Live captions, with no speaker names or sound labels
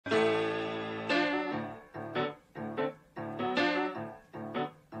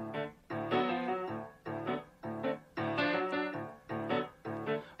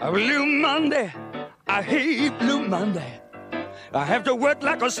Blue Monday, I hate Blue Monday. I have to work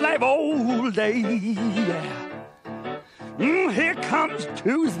like a slave all day. Yeah. Here comes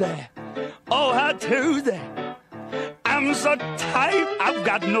Tuesday. Oh, how Tuesday. I'm so tired, I've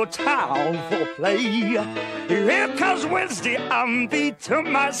got no time for play. Here comes Wednesday, I'm beat to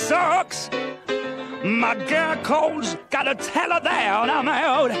my socks. My girl calls, gotta tell her that I'm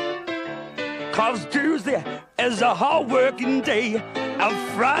out. 'Cause Tuesday is a hard working day, and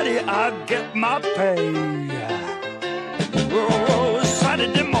Friday I get my pay. Oh,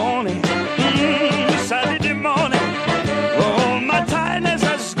 Saturday morning, Saturday morning, all my tiredness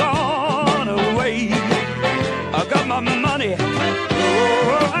has gone away. I got my money,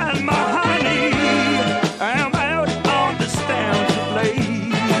 oh, and my honey, I'm out on the stand to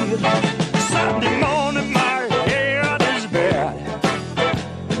play.